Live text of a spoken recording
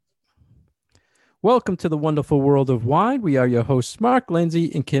Welcome to the wonderful world of wine. We are your hosts, Mark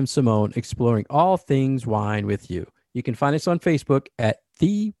Lindsay and Kim Simone, exploring all things wine with you. You can find us on Facebook at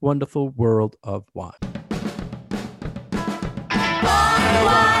The Wonderful World of Wine.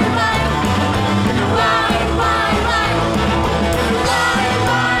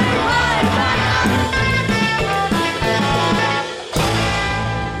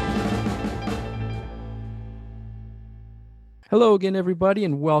 Hello again, everybody,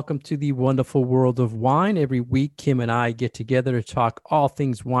 and welcome to the wonderful world of wine. Every week, Kim and I get together to talk all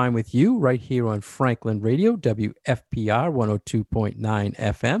things wine with you right here on Franklin Radio, WFPR 102.9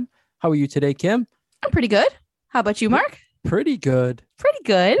 FM. How are you today, Kim? I'm pretty good. How about you, Mark? Pretty good. Pretty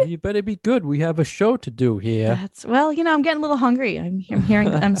good. You better be good. We have a show to do here. I'm getting a little hungry.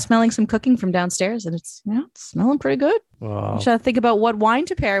 I'm smelling some cooking from downstairs, and it's smelling pretty good. Well, I'm trying to think about what wine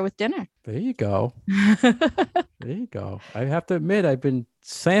to pair with dinner. There you go. There you go. I have to admit, I've been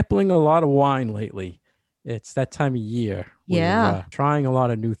sampling a lot of wine lately. It's that time of year. Yeah. Trying a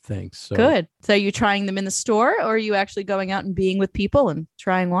lot of new things. So. Good. So are you trying them in the store, or are you actually going out and being with people and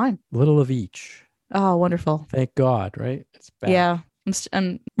trying wine? Little of each. Oh, wonderful. Thank God, right? It's back. Yeah.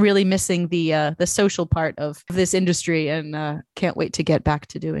 I'm really missing the social part of this industry, and can't wait to get back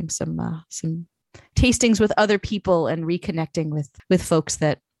to doing some tastings with other people and reconnecting with folks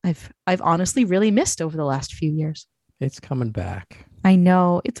that I've honestly really missed over the last few years. It's coming back. I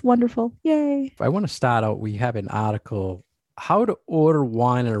know. It's wonderful. Yay. I want to start out. We have an article, How to Order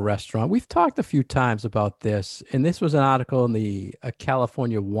Wine in a Restaurant. We've talked a few times about this, and this was an article in the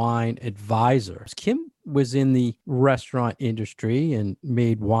California Wine Advisor. Kim was in the restaurant industry and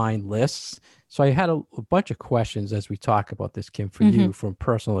made wine lists. So I had a bunch of questions as we talk about this, Kim, for you from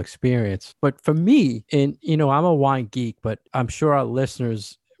personal experience. But for me, and I'm a wine geek, but I'm sure our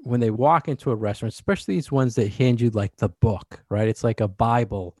listeners, when they walk into a restaurant, especially these ones that hand you like the book, right? It's like a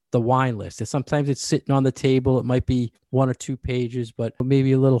Bible, the wine list. And sometimes it's sitting on the table. It might be 1 or 2 pages, but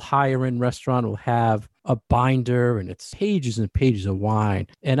maybe a little higher end restaurant will have a binder and it's pages and pages of wine.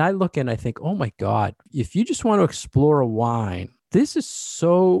 And I look and I think, oh my God, if you just want to explore a wine, this is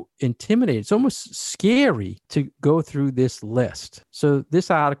so intimidating. It's almost scary to go through this list. So this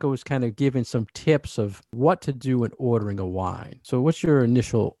article was kind of giving some tips of what to do when ordering a wine. So what's your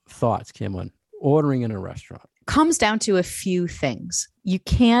initial thoughts, Kim, on ordering in a restaurant? Comes down to a few things. You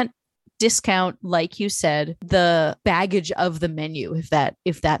can't discount, like you said, the baggage of the menu, if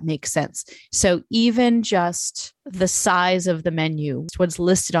that makes sense. So even just the size of the menu, what's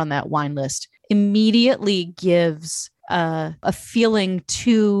listed on that wine list, immediately gives a feeling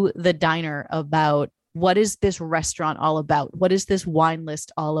to the diner about what is this restaurant all about? What is this wine list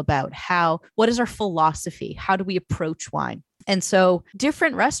all about? What is our philosophy? How do we approach wine? And so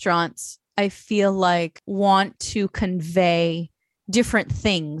different restaurants, I feel like, want to convey different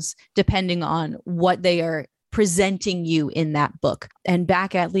things depending on what they are presenting you in that book. And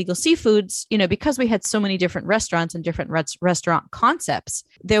back at Legal Seafoods, because we had so many different restaurants and different restaurant concepts,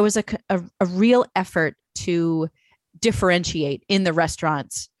 there was a real effort to differentiate in the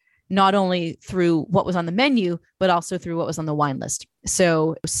restaurants, not only through what was on the menu, but also through what was on the wine list.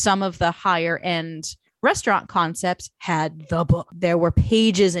 So some of the higher end restaurant concepts had the book. There were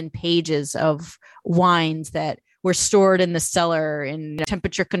pages and pages of wines that were stored in the cellar in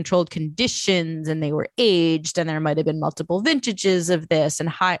temperature controlled conditions, and they were aged, and there might have been multiple vintages of this and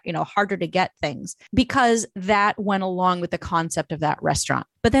harder to get things, because that went along with the concept of that restaurant.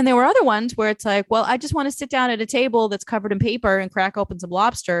 But then there were other ones where it's like, well, I just want to sit down at a table that's covered in paper and crack open some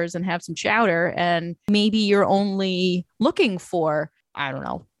lobsters and have some chowder. And maybe you're only looking for,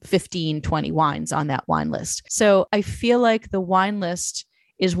 15, 20 wines on that wine list. So I feel like the wine list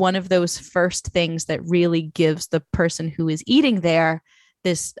is one of those first things that really gives the person who is eating there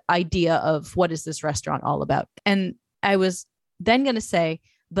this idea of what is this restaurant all about. And I was then going to say,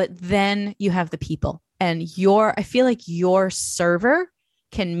 but then you have the people, and I feel like your server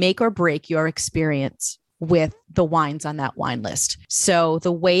can make or break your experience with the wines on that wine list. So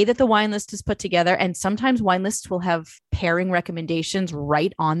the way that the wine list is put together, and sometimes wine lists will have pairing recommendations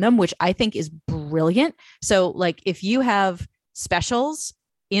right on them, which I think is brilliant. So like if you have specials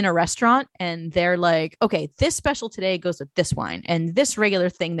in a restaurant and they're like, okay, this special today goes with this wine, and this regular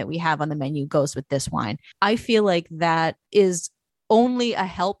thing that we have on the menu goes with this wine, I feel like that is only a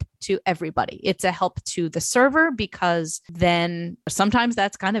help to everybody. It's a help to the server, because then sometimes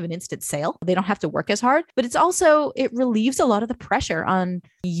that's kind of an instant sale. They don't have to work as hard, but it relieves a lot of the pressure on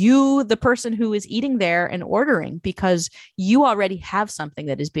you, the person who is eating there and ordering, because you already have something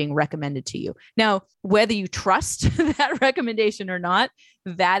that is being recommended to you. Now, whether you trust that recommendation or not,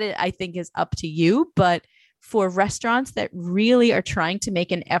 I think is up to you. But for restaurants that really are trying to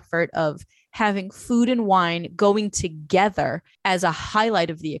make an effort of having food and wine going together as a highlight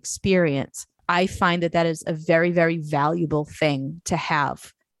of the experience, I find that that is a very, very valuable thing to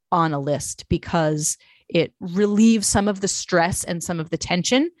have on a list, because it relieves some of the stress and some of the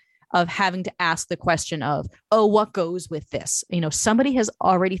tension of having to ask the question of, oh, what goes with this? Somebody has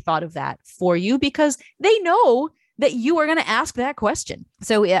already thought of that for you because they know that you are going to ask that question.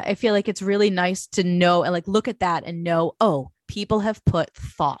 So yeah, I feel like it's really nice to know and like look at that and know, oh, people have put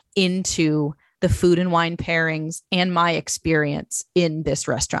thought into the food and wine pairings and my experience in this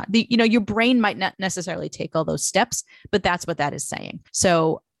restaurant. Your brain might not necessarily take all those steps, but that's what that is saying.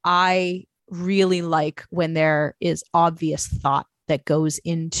 So I really like when there is obvious thought that goes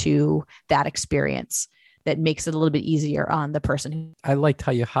into that experience that makes it a little bit easier on the person. I liked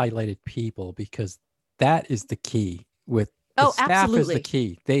how you highlighted people, because that is the key with the staff. Absolutely. Is the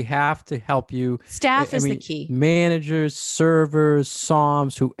key. They have to help you. Staff is the key. Managers, servers,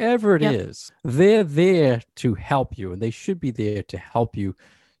 somms, whoever it is, they're there to help you, and they should be there to help you.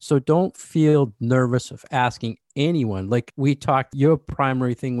 So don't feel nervous of asking anyone. Like we talked, your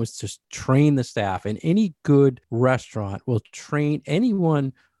primary thing was to train the staff, and any good restaurant will train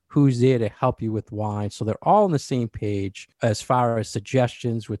anyone who's there to help you with wine. So they're all on the same page as far as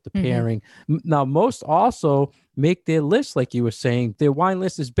suggestions with the pairing. Now, most also make their list, like you were saying, their wine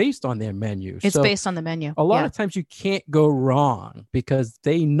list is based on their menu. It's based on the menu. A lot of times you can't go wrong because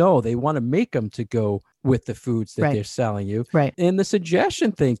they know they want to make them to go with the foods that they're selling you. Right. And the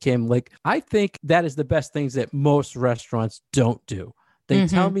suggestion thing, Kim, like I think that is the best things that most restaurants don't do. They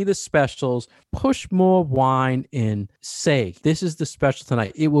tell me the specials, push more wine in, say, this is the special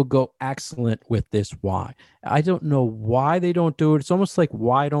tonight. It will go excellent with this wine. I don't know why they don't do it. It's almost like,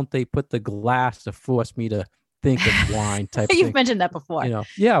 why don't they put the glass to force me to think of wine type You've thing. mentioned that before.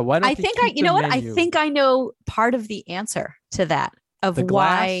 Yeah. Why don't I think I think I know part of the answer to that of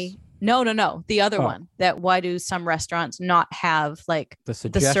why. No. The other one, that why do some restaurants not have like the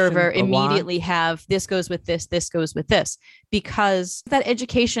server immediately have this goes with this goes with this? Because that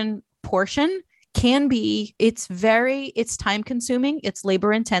education portion can be, it's time consuming. It's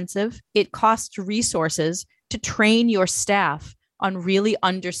labor intensive. It costs resources to train your staff on really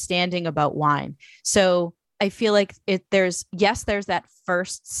understanding about wine. So I feel like there's that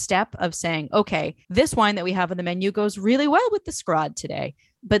first step of saying, okay, this wine that we have on the menu goes really well with the Scrod today.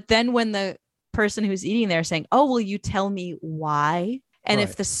 But then when the person who's eating there is saying, oh, will you tell me why? And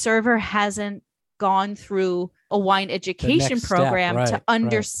if the server hasn't gone through a wine education program to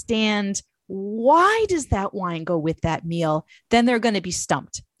understand why does that wine go with that meal, then they're going to be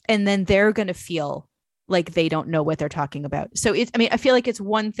stumped. And then they're going to feel like they don't know what they're talking about. So I feel like it's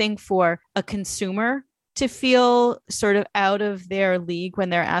one thing for a consumer to feel sort of out of their league when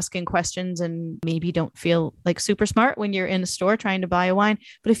they're asking questions and maybe don't feel like super smart when you're in a store trying to buy a wine.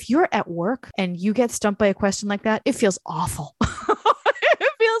 But if you're at work and you get stumped by a question like that, it feels awful. It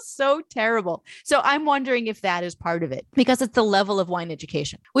feels so terrible. So I'm wondering if that is part of it, because it's the level of wine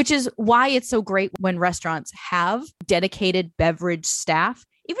education, which is why it's so great when restaurants have dedicated beverage staff.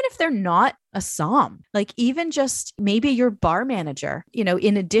 Even if they're not a somm, like even just maybe your bar manager,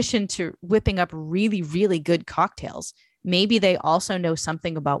 in addition to whipping up really, really good cocktails, maybe they also know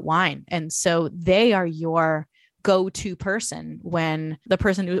something about wine. And so they are your go-to person when the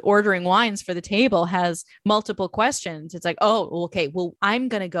person who's ordering wines for the table has multiple questions. It's like, oh, okay, well, I'm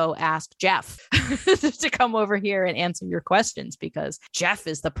going to go ask Jeff to come over here and answer your questions, because Jeff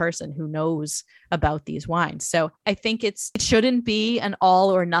is the person who knows about these wines. So I think it shouldn't be an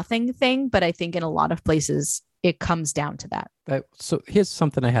all or nothing thing, but I think in a lot of places it comes down to that. So here's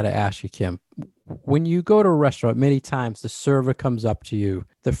something I had to ask you, Kim. When you go to a restaurant, many times the server comes up to you.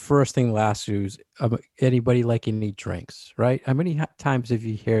 The first thing they'll ask you is, anybody like any drinks, right? How many times have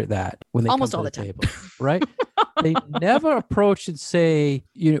you heard that when they almost come all to the time, table, right? They never approach and say,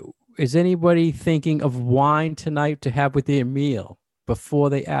 is anybody thinking of wine tonight to have with their meal? Before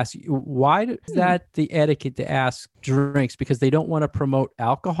they ask you. Why is that the etiquette to ask drinks? Because they don't want to promote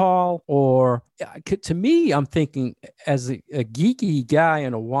alcohol? Or to me, I'm thinking as a geeky guy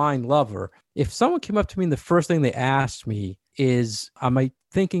and a wine lover, if someone came up to me and the first thing they asked me is, am I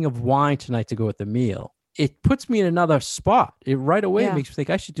thinking of wine tonight to go with the meal? It puts me in another spot. It right away makes me think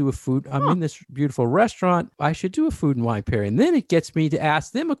I should do a food. I'm in this beautiful restaurant. I should do a food and wine pairing. And then it gets me to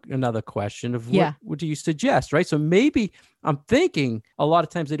ask them another question of what do you suggest, right? So maybe I'm thinking a lot of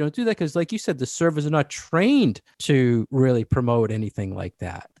times they don't do that because, like you said, the servers are not trained to really promote anything like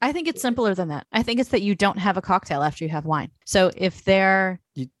that. I think it's simpler than that. I think it's that you don't have a cocktail after you have wine. So if they'll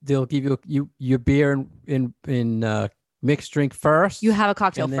give you your beer in mixed drink first. You have a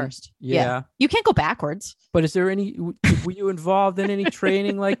cocktail first. Yeah. You can't go backwards. But is there were you involved in any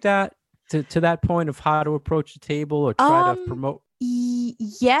training like that? to that point of how to approach the table or try to promote?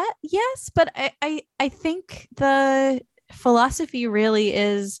 Yeah, yes, but I think the philosophy really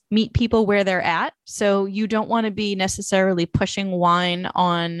is meet people where they're at. So you don't want to be necessarily pushing wine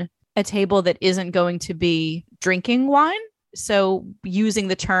on a table that isn't going to be drinking wine. So using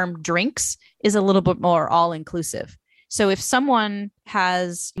the term drinks is a little bit more all inclusive. So if someone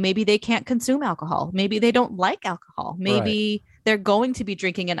has, maybe they can't consume alcohol, maybe they don't like alcohol, maybe they're going to be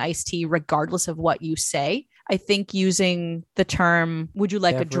drinking an iced tea regardless of what you say. I think using the term, would you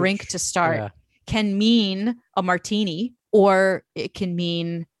like a drink to start, can mean a martini or it can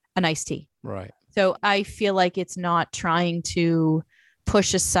mean an iced tea. Right. So I feel like it's not trying to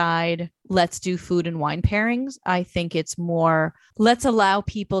push aside, let's do food and wine pairings. I think it's more, let's allow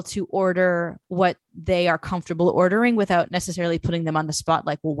people to order what they are comfortable ordering without necessarily putting them on the spot.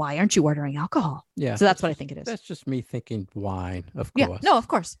 Like, well, why aren't you ordering alcohol? Yeah. So that's what I think it is. That's just me thinking wine, of course. Yeah, no, of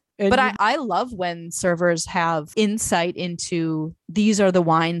course. But I love when servers have insight into these are the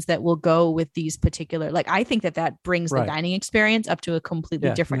wines that will go with these particular, like, I think that brings the dining experience up to a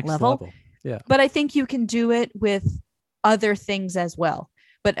completely different level. Yeah. But I think you can do it with other things as well.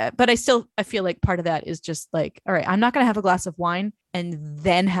 But I feel like part of that is just like, all right, I'm not going to have a glass of wine and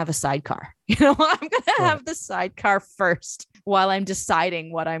then have a sidecar. You know, I'm going to have the sidecar first while I'm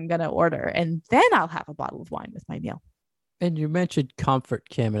deciding what I'm going to order. And then I'll have a bottle of wine with my meal. And you mentioned comfort,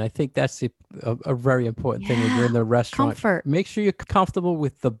 Kim, and I think that's a very important thing when you're in the restaurant. Comfort. Make sure you're comfortable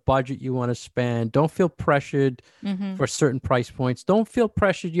with the budget you want to spend. Don't feel pressured for certain price points. Don't feel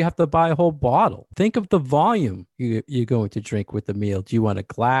pressured you have to buy a whole bottle. Think of the volume you're going to drink with the meal. Do you want a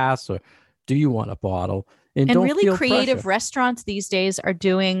glass or do you want a bottle? And don't really feel creative pressure. Restaurants these days are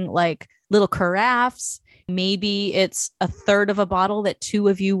doing like little carafes. Maybe it's a third of a bottle that two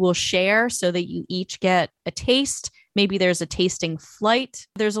of you will share so that you each get a taste. Maybe there's a tasting flight.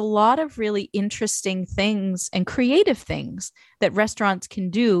 There's a lot of really interesting things and creative things that restaurants can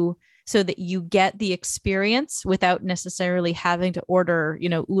do so that you get the experience without necessarily having to order,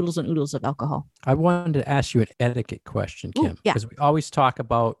 oodles and oodles of alcohol. I wanted to ask you an etiquette question, Kim, yeah. because we always talk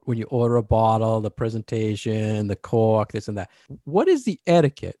about when you order a bottle, the presentation, the cork, this and that. What is the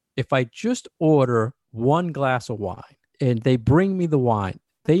etiquette if I just order one glass of wine and they bring me the wine?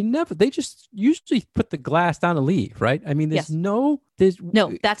 They just usually put the glass down and leave, right? I mean, there's no,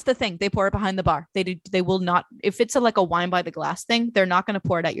 that's the thing. They pour it behind the bar. They will not, if it's like a wine by the glass thing, they're not going to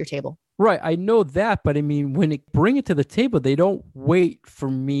pour it at your table. Right. I know that. But I mean, when they bring it to the table, they don't wait for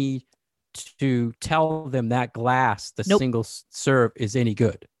me to tell them that glass, the single serve is any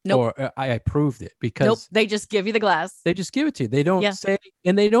good. Or I approved it because they just give you the glass. They just give it to you. They don't say,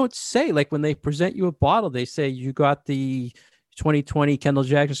 and they don't say, like when they present you a bottle, they say you got the 2020 Kendall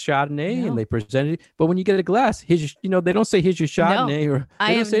Jackson Chardonnay and they presented it. But when you get a glass, here's your, they don't say here's your Chardonnay or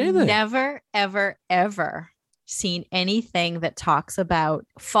I don't say anything. Never, ever, ever seen anything that talks about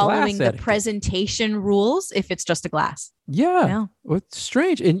following the presentation rules if it's just a glass. Yeah. Well, it's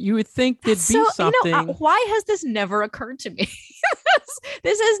strange. And you would think there'd be something. Why has this never occurred to me?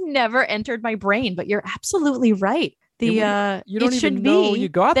 This has never entered my brain, but you're absolutely right. You don't even know you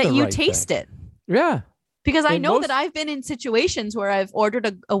got that you taste it. Yeah. Because I know that I've been in situations where I've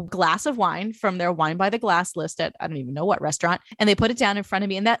ordered a glass of wine from their wine by the glass list at, I don't even know what restaurant, and they put it down in front of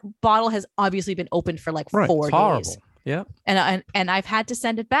me. And that bottle has obviously been opened for like 4 days. Yeah. And I've had to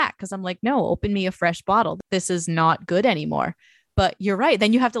send it back because I'm like, no, open me a fresh bottle. This is not good anymore. But you're right.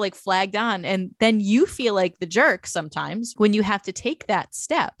 Then you have to like flag down. And then you feel like the jerk sometimes when you have to take that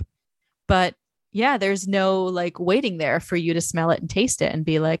step. But yeah, there's no like waiting there for you to smell it and taste it and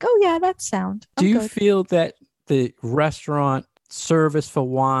be like, oh yeah, that's sound. Do you feel that the restaurant service for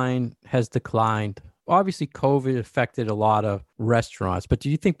wine has declined? Obviously, COVID affected a lot of restaurants, but do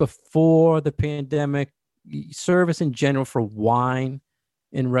you think before the pandemic, service in general for wine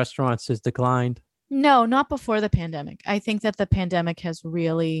in restaurants has declined? No, not before the pandemic. I think that the pandemic has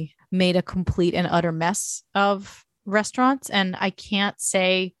really made a complete and utter mess of restaurants. And I can't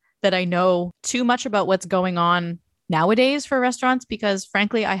say that I know too much about what's going on nowadays for restaurants because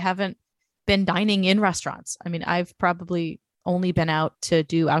frankly, I haven't been dining in restaurants. I mean, I've probably only been out to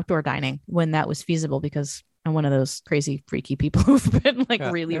do outdoor dining when that was feasible because I'm one of those crazy, freaky people who've been like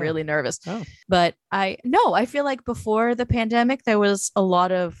really nervous. Oh. But I feel like before the pandemic, there was a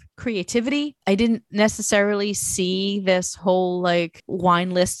lot of creativity. I didn't necessarily see this whole like wine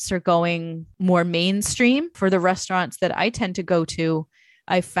lists are going more mainstream for the restaurants that I tend to go to.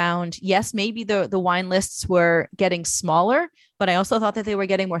 I found, yes, maybe the wine lists were getting smaller, but I also thought that they were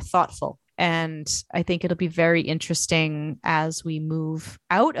getting more thoughtful And I think it'll be very interesting as we move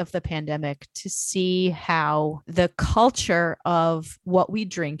out of the pandemic to see how the culture of what we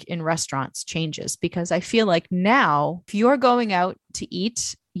drink in restaurants changes. Because I feel like now, if you're going out to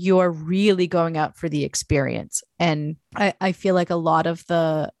eat, you're really going out for the experience. And I feel like a lot of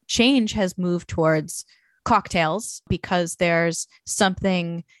the change has moved towards cocktails because there's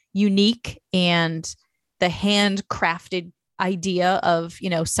something unique, and the handcrafted idea of,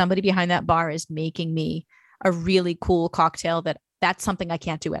 somebody behind that bar is making me a really cool cocktail that's something I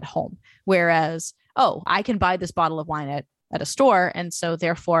can't do at home. Whereas, I can buy this bottle of wine at a store. And so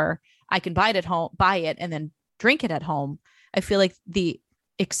therefore I can buy it and then drink it at home. I feel like the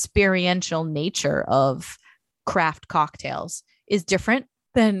experiential nature of craft cocktails is different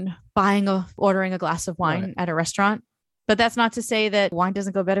than ordering a glass of wine at a restaurant. But that's not to say that wine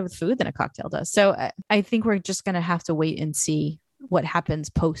doesn't go better with food than a cocktail does. So I think we're just going to have to wait and see what happens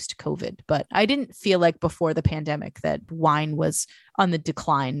post-COVID. But I didn't feel like before the pandemic that wine was on the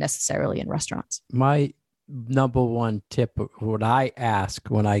decline necessarily in restaurants. My number one tip, what I ask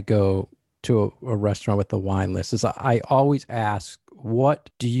when I go to a restaurant with a wine list, is I always ask, what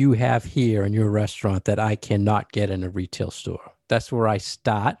do you have here in your restaurant that I cannot get in a retail store? That's where I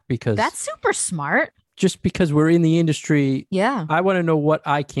start, because that's super smart. Just because we're in the industry, yeah, I want to know what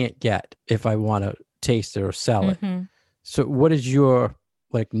I can't get if I want to taste it or sell it. Mm-hmm. So what is your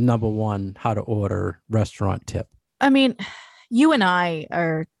number one how to order restaurant tip? I mean, you and I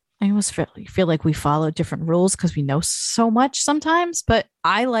almost feel like we follow different rules because we know so much sometimes, but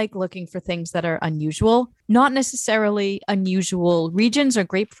I like looking for things that are unusual, not necessarily unusual regions or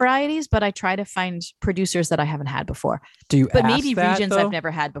grape varieties, but I try to find producers that I haven't had before. Do you but ask maybe that, regions though? I've never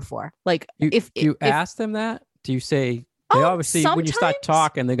had before. Like if you ask them that, do you say, they obviously, when you start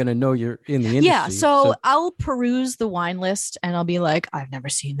talking, they're going to know you're in the industry. Yeah. So I'll peruse the wine list and I'll be like, I've never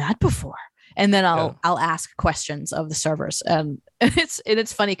seen that before. And then I'll ask questions of the servers. And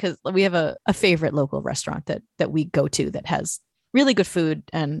it's funny because we have a favorite local restaurant that we go to that has really good food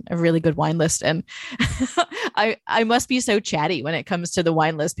and a really good wine list. And I must be so chatty when it comes to the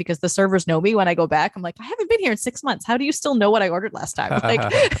wine list because the servers know me when I go back. I'm like, I haven't been here in 6 months. How do you still know what I ordered last time? Like,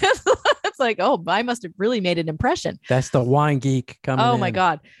 it's like, I must have really made an impression. That's the wine geek coming in. Oh my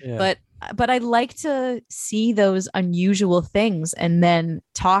God. Yeah. But I like to see those unusual things and then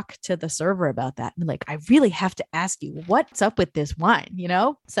talk to the server about that. And like, I really have to ask you, what's up with this wine,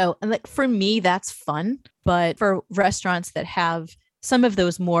 So like for me, that's fun. But for restaurants that have some of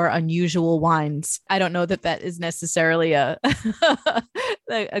those more unusual wines, I don't know that is necessarily a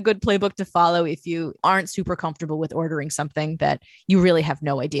good playbook to follow if you aren't super comfortable with ordering something that you really have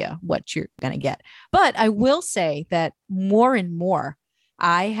no idea what you're going to get. But I will say that more and more,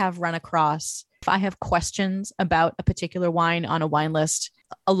 I have run across, if I have questions about a particular wine on a wine list,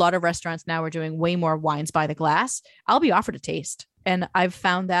 a lot of restaurants now are doing way more wines by the glass. I'll be offered a taste. And I've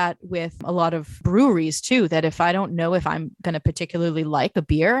found that with a lot of breweries too, that if I don't know if I'm going to particularly like a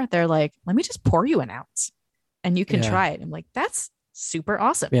beer, they're like, let me just pour you an ounce and you can try it. I'm like, that's super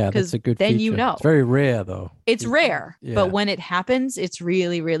awesome. Yeah, that's a good then feature. It's very rare though. It's rare, but when it happens, it's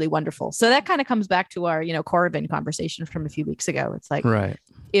really, really wonderful. So that kind of comes back to our, Coravin conversation from a few weeks ago. It's like, right.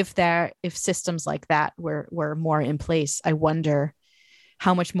 If systems like that were more in place, I wonder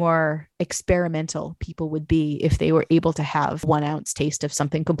how much more experimental people would be if they were able to have 1 ounce taste of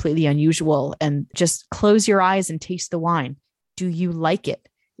something completely unusual and just close your eyes and taste the wine. Do you like it?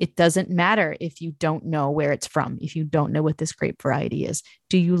 It doesn't matter if you don't know where it's from, if you don't know what this grape variety is.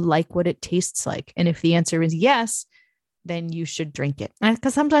 Do you like what it tastes like? And if the answer is yes, then you should drink it.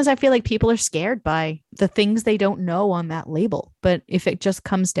 Because sometimes I feel like people are scared by the things they don't know on that label. But if it just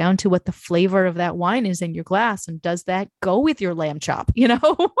comes down to what the flavor of that wine is in your glass, and does that go with your lamb chop?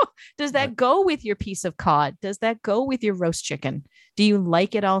 Does that go with your piece of cod? Does that go with your roast chicken? Do you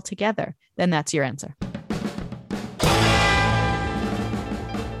like it all together? Then that's your answer.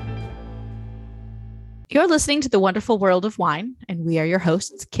 You're listening to The Wonderful World of Wine, and we are your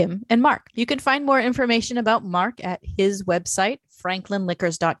hosts, Kim and Mark. You can find more information about Mark at his website,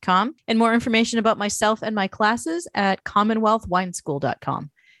 franklinliquors.com, and more information about myself and my classes at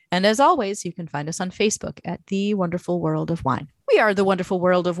commonwealthwineschool.com. And as always, you can find us on Facebook at The Wonderful World of Wine. We are The Wonderful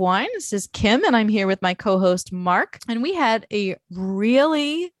World of Wine. This is Kim, and I'm here with my co-host, Mark. And we had a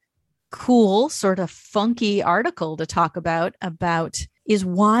really cool, sort of funky article to talk about is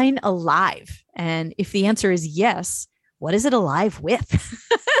wine alive? And if the answer is yes, what is it alive with?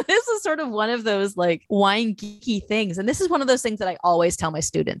 This is sort of one of those like wine geeky things. And this is one of those things that I always tell my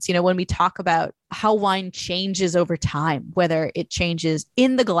students, when we talk about how wine changes over time, whether it changes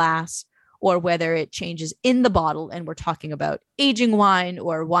in the glass or whether it changes in the bottle. And we're talking about aging wine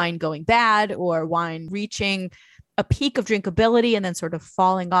or wine going bad or wine reaching a peak of drinkability and then sort of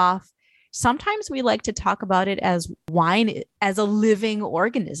falling off. Sometimes we like to talk about it as wine as a living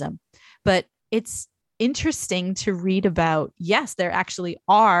organism, but it's interesting to read about, yes, there actually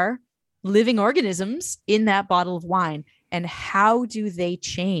are living organisms in that bottle of wine. And how do they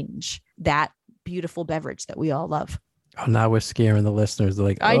change that beautiful beverage that we all love? Oh, now we're scaring the listeners. They're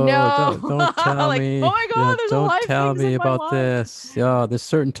like, I know. Don't tell like, me. oh my God, there's a lot don't of tell things me in my about wine. this. Yeah, there's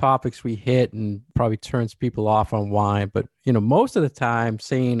certain topics we hit and probably turns people off on wine. But, most of the time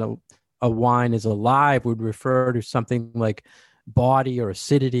saying a wine is alive would refer to something like body or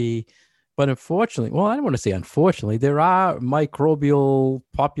acidity. But unfortunately, well, I don't want to say unfortunately, there are microbial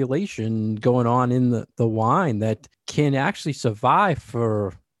population going on in the wine that can actually survive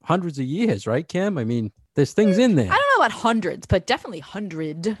for hundreds of years, right, Kim? I mean, there's things in there. I don't know about hundreds, but definitely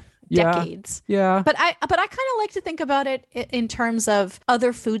 100 decades. Yeah. But I kind of like to think about it in terms of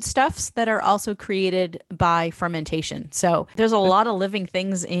other foodstuffs that are also created by fermentation. So there's a lot of living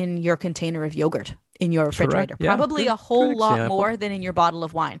things in your container of yogurt in your refrigerator. Yeah, Probably a whole lot more than in your bottle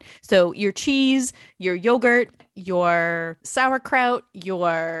of wine. So your cheese, your yogurt, your sauerkraut,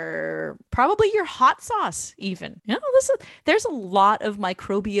 probably your hot sauce even. There's a lot of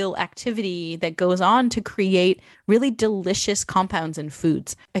microbial activity that goes on to create really delicious compounds in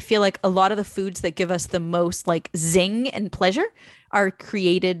foods. I feel like a lot of the foods that give us the most like zing and pleasure are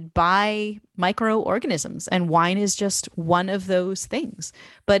created by microorganisms, and wine is just one of those things.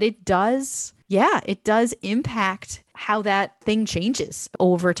 But it does impact how that thing changes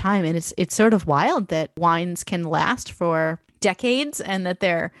over time. And it's sort of wild that wines can last for decades and that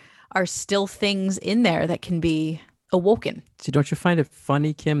there are still things in there that can be awoken. See, don't you find it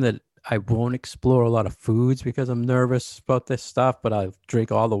funny, Kim, that I won't explore a lot of foods because I'm nervous about this stuff, but I'll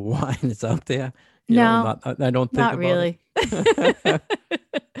drink all the wine that's out there? I don't think not about really. it.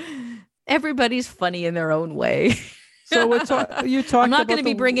 Everybody's funny in their own way. So you talked. I'm not going to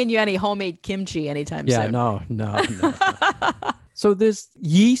be bringing you any homemade kimchi anytime soon. No. So there's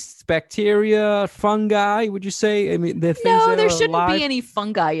yeast, bacteria, fungi. Would you say? I mean, there shouldn't be any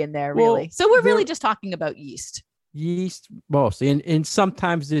fungi in there, really. So we're really just talking about yeast. Yeast mostly, and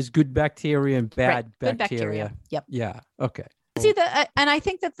sometimes there's good bacteria and bad bacteria. Good bacteria. Yep. Yeah. Okay. See that, and I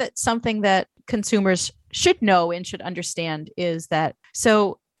think that that's something that consumers should know and should understand is that.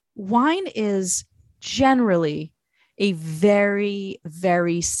 So wine is generally a very,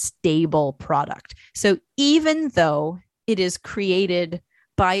 very stable product. So even though it is created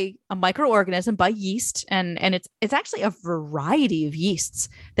by a microorganism, by yeast, and it's actually a variety of yeasts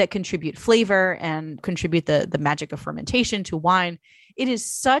that contribute flavor and contribute the magic of fermentation to wine, it is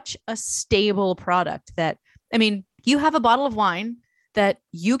such a stable product that, I mean, you have a bottle of wine that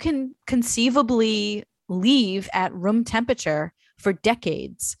you can conceivably leave at room temperature for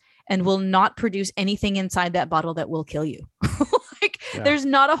decades and will not produce anything inside that bottle that will kill you. There's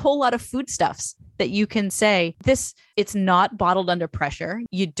not a whole lot of foodstuffs that you can say it's not bottled under pressure.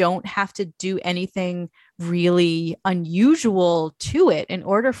 You don't have to do anything really unusual to it in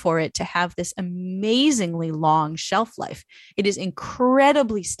order for it to have this amazingly long shelf life. It is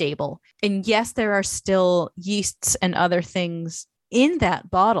incredibly stable. And yes, there are still yeasts and other things in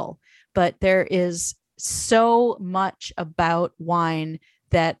that bottle, but there is so much about wine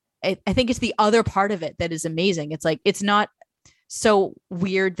that I think it's the other part of it that is amazing. It's like, it's not so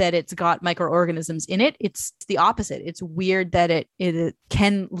weird that it's got microorganisms in it. It's the opposite. It's weird that it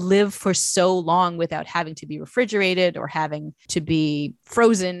can live for so long without having to be refrigerated or having to be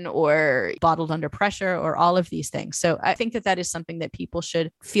frozen or bottled under pressure or all of these things. So I think that is something that people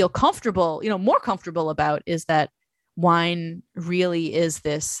should feel comfortable, more comfortable about, is that wine really is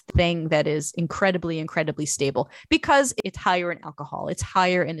this thing that is incredibly, incredibly stable because it's higher in alcohol, it's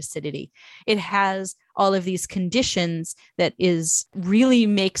higher in acidity. It has all of these conditions that really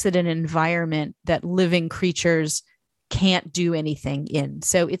makes it an environment that living creatures can't do anything in.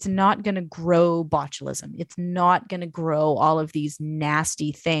 So it's not going to grow botulism. It's not going to grow all of these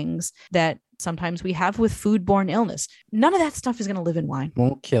nasty things that sometimes we have with foodborne illness. None of that stuff is going to live in wine.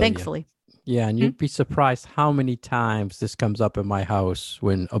 Won't kill thankfully. You. Yeah, and you'd be surprised how many times this comes up in my house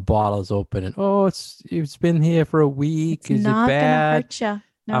when a bottle is open and it's been here for a week. Is it bad? Gonna hurt you.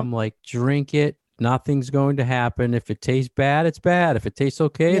 No. I'm like, drink it. Nothing's going to happen. If it tastes bad, it's bad. If it tastes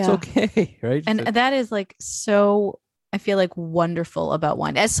okay, it's okay, right? And that is like so, I feel like, wonderful about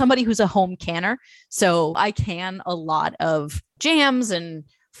wine. As somebody who's a home canner, so I can a lot of jams and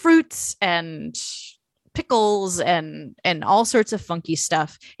fruits and pickles and all sorts of funky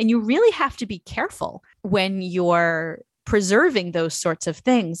stuff. And you really have to be careful when you're preserving those sorts of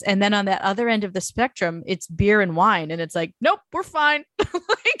things. And then on that other end of the spectrum, it's beer and wine. And it's like, nope, we're fine.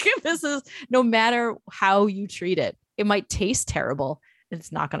 Like, this is, no matter how you treat it, it might taste terrible.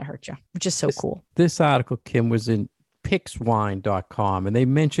 It's not going to hurt you, which is so cool. This article, Kim, was in pixwine.com, and they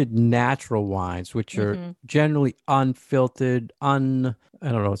mentioned natural wines, which are generally unfiltered, I don't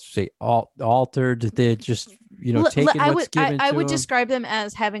know, say altered. They're just, taking what's given to them. I would describe them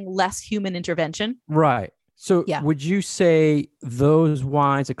as having less human intervention. Right. So would you say those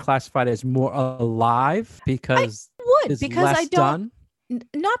wines are classified as more alive because I don't.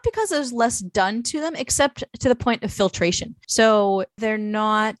 Not because there's less done to them, except to the point of filtration. So they're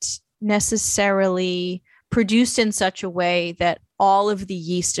not necessarily produced in such a way that all of the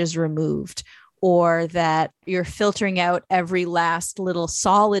yeast is removed, or that you're filtering out every last little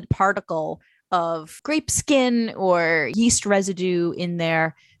solid particle of grape skin or yeast residue in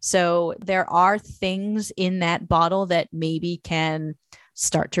there. So there are things in that bottle that maybe can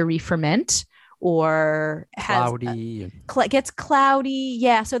start to re-ferment, or gets cloudy.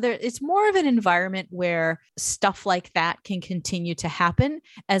 Yeah. So it's more of an environment where stuff like that can continue to happen,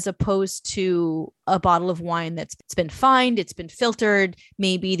 as opposed to a bottle of wine it's been fined, it's been filtered.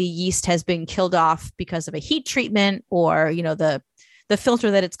 Maybe the yeast has been killed off because of a heat treatment, or, the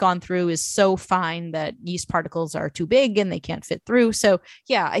filter that it's gone through is so fine that yeast particles are too big and they can't fit through. So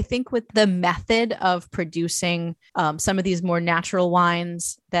yeah, I think with the method of producing some of these more natural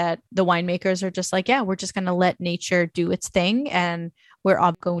wines, that the winemakers are just like, yeah, we're just going to let nature do its thing, and we're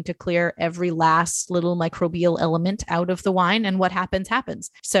all going to clear every last little microbial element out of the wine, and what happens,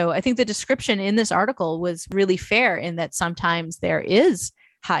 happens. So I think the description in this article was really fair, in that sometimes there is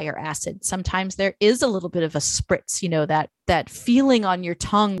higher acid. Sometimes there is a little bit of a spritz, that feeling on your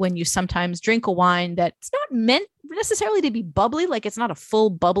tongue when you sometimes drink a wine that's not meant necessarily to be bubbly. Like, it's not a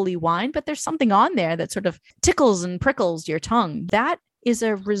full bubbly wine, but there's something on there that sort of tickles and prickles your tongue. That is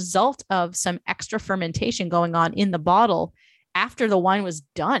a result of some extra fermentation going on in the bottle after the wine was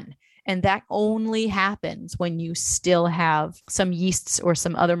done. And that only happens when you still have some yeasts or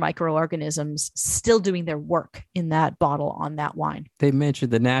some other microorganisms still doing their work in that bottle on that wine. They mentioned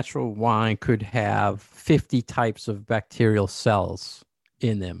the natural wine could have 50 types of bacterial cells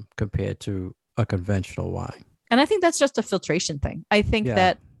in them compared to a conventional wine. And I think that's just a filtration thing. I think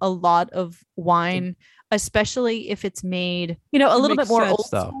that a lot of wine, especially if it's made, a little bit more old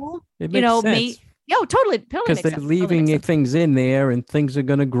school, it makes sense. Totally. Because they're leaving things in there, and things are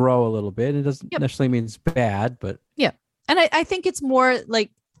going to grow a little bit. It doesn't necessarily mean it's bad, but yeah. And I think it's more like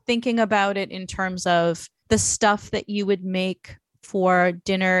thinking about it in terms of the stuff that you would make for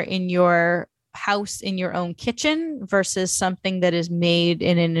dinner in your house, in your own kitchen, versus something that is made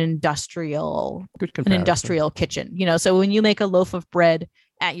in an industrial kitchen. So when you make a loaf of bread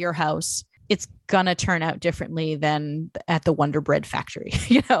at your house, it's gonna turn out differently than at the Wonder Bread factory,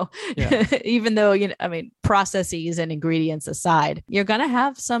 even though, processes and ingredients aside, you're gonna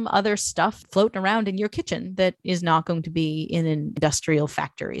have some other stuff floating around in your kitchen that is not going to be in an industrial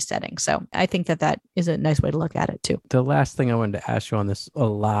factory setting. So I think that is a nice way to look at it too. The last thing I wanted to ask you on this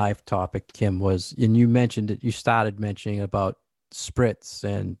alive topic, Kim, was, and you mentioned it, you started mentioning about spritz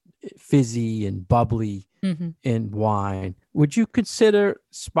and fizzy and bubbly in wine. Would you consider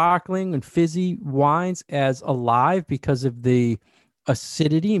sparkling and fizzy wines as alive because of the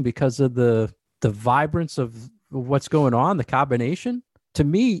acidity and because of the vibrance of what's going on, the carbonation? To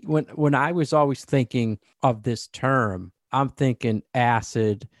me, when I was always thinking of this term, I'm thinking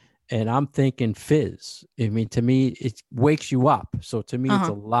acid and I'm thinking fizz. To me, it wakes you up. So to me, it's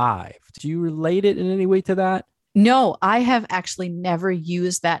alive. Do you relate it in any way to that? No, I have actually never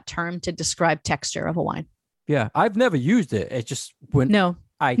used that term to describe texture of a wine. Yeah, I've never used it. It just when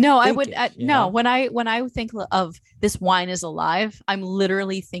I when I think of this wine is alive, I'm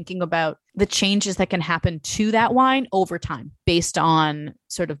literally thinking about the changes that can happen to that wine over time based on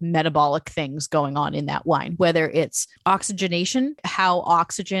sort of metabolic things going on in that wine, whether it's oxygenation, how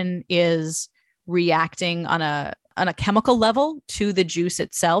oxygen is reacting on a chemical level to the juice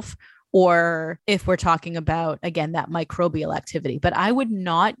itself, or if we're talking about, again, that microbial activity. But I would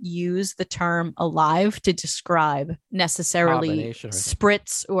not use the term alive to describe necessarily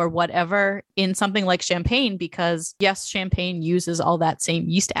spritz or whatever in something like champagne, because yes, champagne uses all that same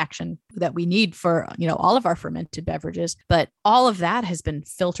yeast action that we need for, all of our fermented beverages. But all of that has been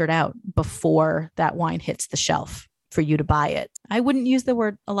filtered out before that wine hits the shelf for you to buy it. I wouldn't use the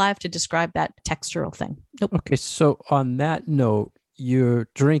word alive to describe that textural thing. Nope. Okay. So on that note, you're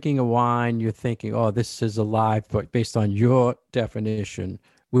drinking a wine, you're thinking, oh, this is alive, but based on your definition,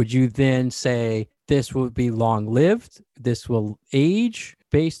 would you then say this will be long lived? This will age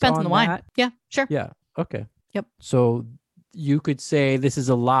based Depends on the that? wine. Yeah, sure. Yeah. Okay. Yep. So you could say this is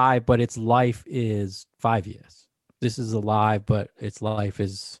alive, but its life is 5 years. This is alive, but its life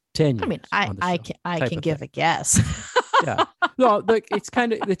is 10 years. I mean, on the show, I type can of give thing. a guess. Yeah. No, like it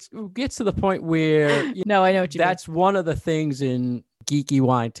gets to the point where No, I know what you mean. that's one of the things in geeky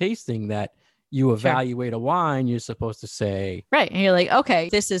wine tasting that you Sure. evaluate a wine, you're supposed to say Right. And you're like, okay,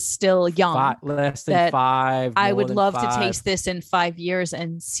 this is still young. less than that 5. I more would than love 5. to taste this in 5 years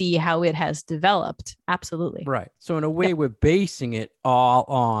and see how it has developed. Absolutely. Right. So in a way, we're basing it all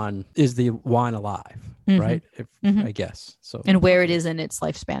on, is the wine alive? Right. I guess so. And where it is in its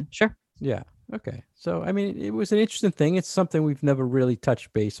lifespan. Sure. Yeah. Okay. So, I mean, it was an interesting thing. It's something we've never really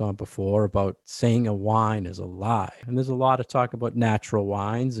touched base on before about saying a wine is alive. And there's a lot of talk about natural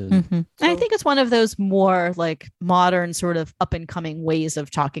wines. And And I think it's one of those more like modern sort of up and coming ways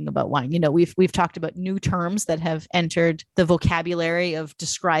of talking about wine. You know, we've talked about new terms that have entered the vocabulary of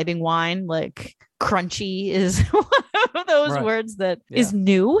describing wine, like crunchy is one of those words that is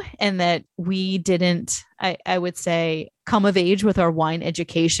new and that we didn't, I would say, come of age with our wine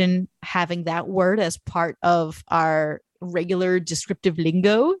education, having that word as part of our regular descriptive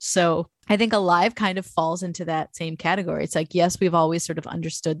lingo. So I think alive kind of falls into that same category. It's like, yes, we've always sort of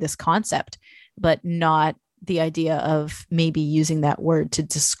understood this concept, but not the idea of maybe using that word to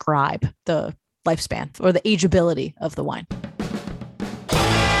describe the lifespan or the ageability of the wine.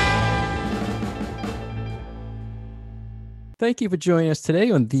 Thank you for joining us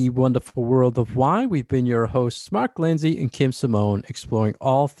today on The Wonderful World of Wine. We've been your hosts, Mark Lindsay and Kim Simone, exploring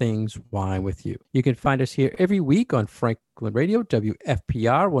all things wine with you. You can find us here every week on Franklin Radio,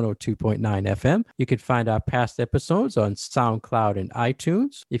 WFPR 102.9 FM. You can find our past episodes on SoundCloud and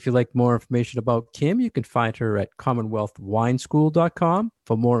iTunes. If you'd like more information about Kim, you can find her at CommonwealthWineschool.com.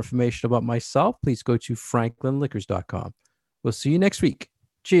 For more information about myself, please go to FranklinLiquors.com. We'll see you next week.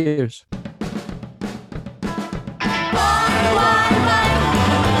 Cheers. Why?